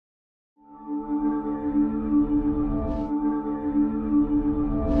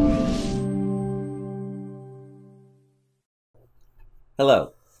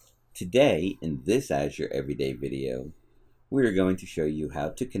Hello. Today, in this Azure Everyday video, we are going to show you how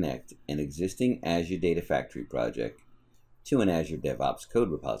to connect an existing Azure Data Factory project to an Azure DevOps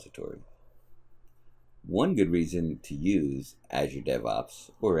code repository. One good reason to use Azure DevOps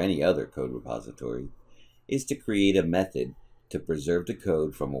or any other code repository is to create a method to preserve the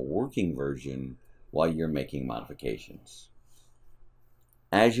code from a working version while you're making modifications.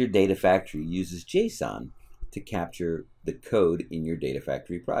 Azure Data Factory uses JSON to capture the code in your Data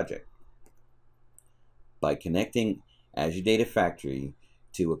Factory project. By connecting Azure Data Factory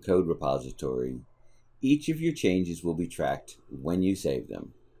to a code repository, each of your changes will be tracked when you save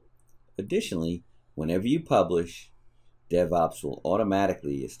them. Additionally, whenever you publish, DevOps will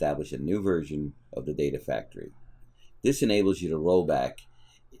automatically establish a new version of the Data Factory. This enables you to roll back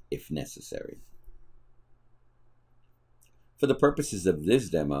if necessary. For the purposes of this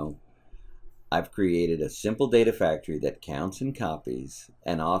demo, I've created a simple data factory that counts and copies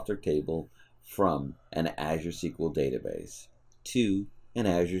an author table from an Azure SQL database to an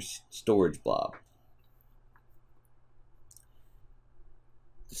Azure storage blob.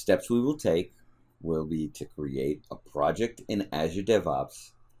 The steps we will take will be to create a project in Azure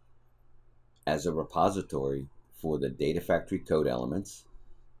DevOps as a repository for the data factory code elements.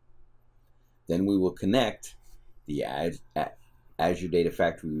 Then we will connect the Azure Data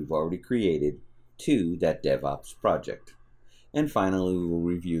Factory we've already created to that DevOps project. And finally, we will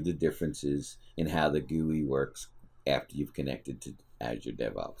review the differences in how the GUI works after you've connected to Azure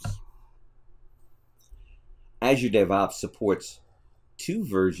DevOps. Azure DevOps supports two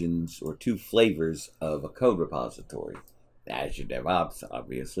versions or two flavors of a code repository. Azure DevOps,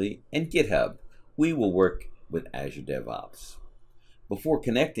 obviously, and GitHub. We will work with Azure DevOps. Before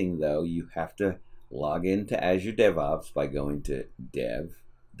connecting, though, you have to log into Azure DevOps by going to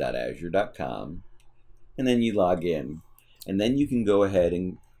dev.azure.com, and then you log in. And then you can go ahead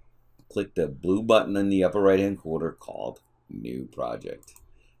and click the blue button in the upper right-hand corner called New Project.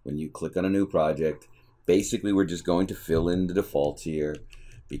 When you click on a new project, basically we're just going to fill in the defaults here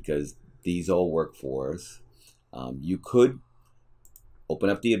because these all work for us. You could open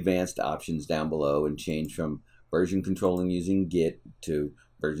up the advanced options down below and change from version controlling using Git to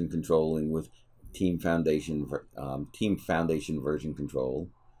version controlling with Team Foundation version control.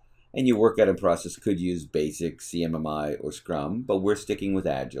 And your work item process could use Basic, CMMI, or Scrum, but we're sticking with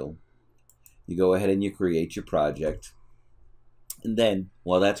Agile. You go ahead and you create your project. And then,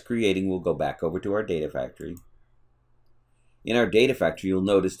 while that's creating, we'll go back over to our Data Factory. In our Data Factory, you'll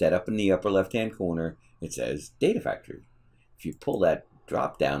notice that up in the upper left-hand corner, it says Data Factory. If you pull that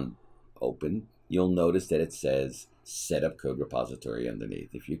drop-down open, you'll notice that it says Set Up Code Repository underneath.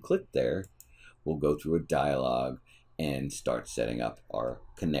 If you click there, we'll go through a dialog and start setting up our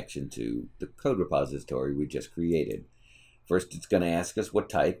connection to the code repository we just created. First, it's going to ask us what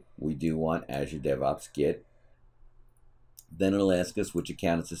type. We do want Azure DevOps Git. Then it'll ask us which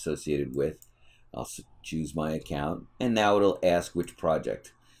account it's associated with. I'll choose my account, and now it'll ask which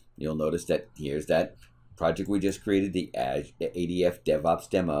project. You'll notice that here's that project we just created, the ADF DevOps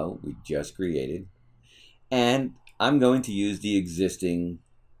demo we just created. And I'm going to use the existing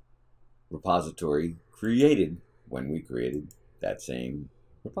repository created when we created that same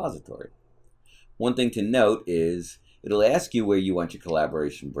repository. One thing to note is it'll ask you where you want your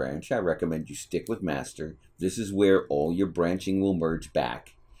collaboration branch. I recommend you stick with master. This is where all your branching will merge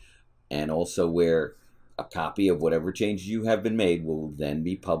back, and also where a copy of whatever changes you have been made will then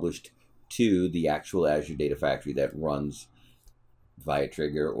be published to the actual Azure Data Factory that runs via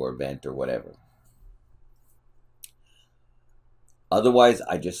trigger or event or whatever. Otherwise,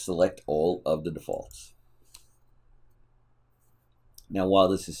 I just select all of the defaults. Now, while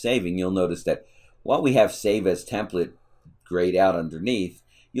this is saving, you'll notice that while we have Save as Template grayed out underneath,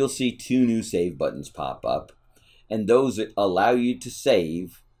 you'll see two new Save buttons pop up, and those that allow you to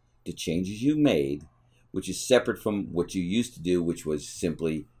save the changes you made, which is separate from what you used to do, which was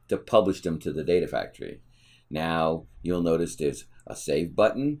simply to publish them to the Data Factory. Now, you'll notice there's a Save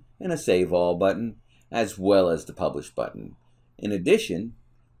button and a Save All button, as well as the Publish button. In addition,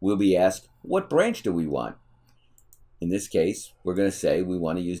 we'll be asked, what branch do we want? In this case, we're going to say we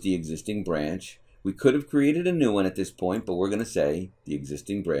want to use the existing branch. We could have created a new one at this point, but we're going to say the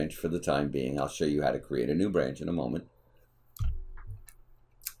existing branch for the time being. I'll show you how to create a new branch in a moment.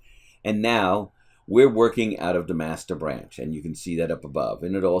 And now we're working out of the master branch, and you can see that up above.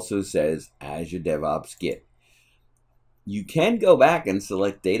 And it also says Azure DevOps Git. You can go back and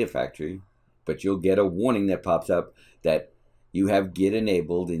select Data Factory, but you'll get a warning that pops up that you have Git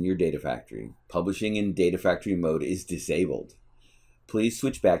enabled in your Data Factory. Publishing in Data Factory mode is disabled. please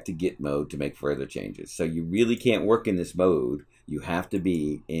switch back to Git mode to make further changes. So you really can't work in this mode. You have to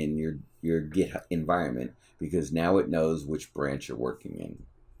be in your Git environment, because now it knows which branch you're working in.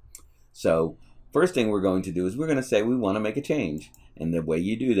 So first thing we're going to do is we're going to say we want to make a change. And the way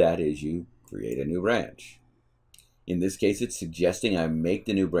you do that is you create a new branch. In this case, it's suggesting I make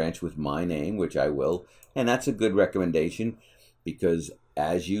the new branch with my name, which I will. And that's a good recommendation, because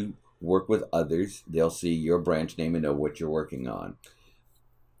as you work with others, they'll see your branch name and know what you're working on.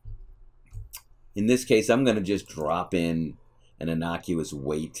 In this case, I'm going to just drop in an innocuous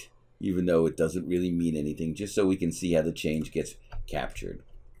wait, even though it doesn't really mean anything, just so we can see how the change gets captured.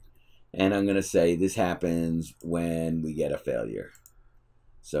 And I'm going to say this happens when we get a failure.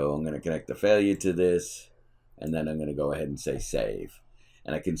 So I'm going to connect the failure to this, and then I'm going to go ahead and say save.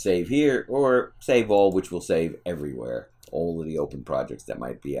 And I can save here or save all, which will save everywhere, all of the open projects that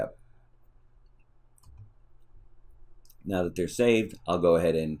might be up. Now that they're saved, I'll go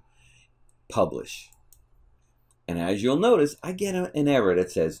ahead and publish. And as you'll notice, I get an error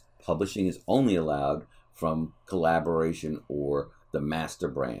that says publishing is only allowed from collaboration or the master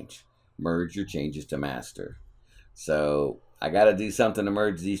branch. Merge your changes to master. So I got to do something to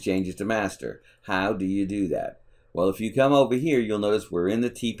merge these changes to master. How do you do that? Well, if you come over here, you'll notice we're in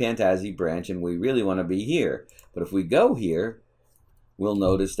the tPantazzi branch and we really want to be here. But if we go here, we'll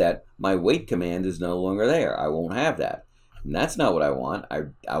notice that my wait command is no longer there. I won't have that. And that's not what I want.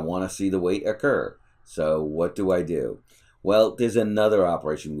 I want to see the wait occur. So what do I do? Well, there's another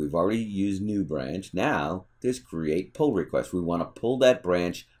operation. We've already used new branch. Now there's create pull request. We want to pull that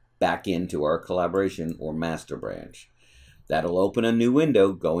branch back into our collaboration or master branch. That'll open a new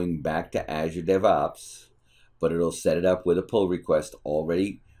window going back to Azure DevOps, but it'll set it up with a pull request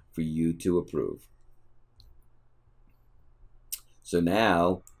already for you to approve. So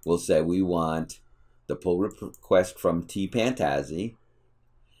now we'll say we want the pull request from tPantazzi,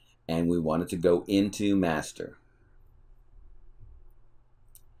 and we want it to go into master.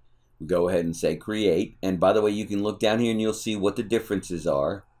 We go ahead and say create. And by the way, you can look down here and you'll see what the differences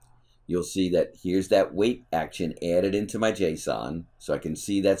are. You'll see that here's that wait action added into my JSON. So I can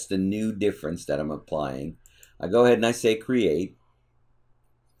see that's the new difference that I'm applying. I go ahead and I say create.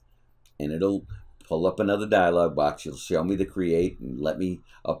 And it'll pull up another dialog box. It'll show me the create and let me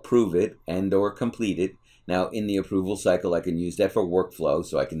approve it and or complete it. Now in the approval cycle, I can use that for workflow.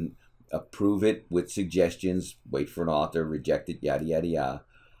 So I can approve it with suggestions, wait for an author, reject it, yada, yada, yada.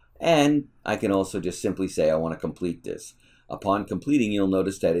 And I can also just simply say I want to complete this. Upon completing, you'll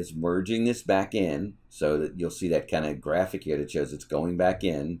notice that it's merging this back in, so that you'll see that kind of graphic here that shows it's going back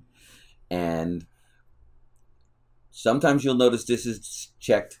in. And sometimes you'll notice this is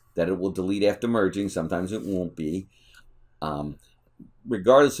checked that it will delete after merging. Sometimes it won't be.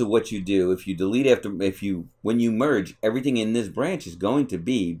 Regardless of what you do, if you delete after, when you merge, everything in this branch is going to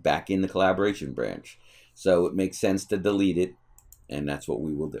be back in the collaboration branch. So it makes sense to delete it, and that's what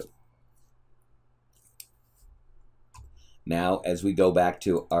we will do. Now, as we go back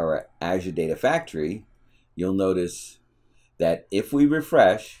to our Azure Data Factory, you'll notice that if we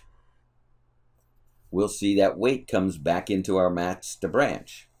refresh, we'll see that wait comes back into our master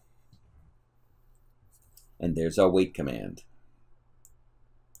branch. And there's our wait command,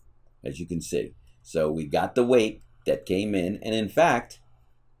 as you can see. So we got the wait that came in, and in fact,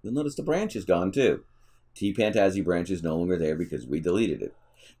 you'll notice the branch is gone too. tPantazzi branch is no longer there because we deleted it.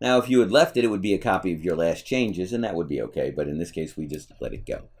 Now, if you had left it, it would be a copy of your last changes, and that would be okay. But in this case, we just let it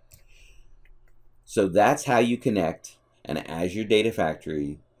go. So that's how you connect an Azure Data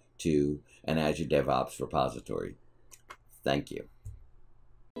Factory to an Azure DevOps repository. Thank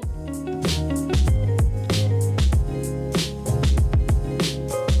you.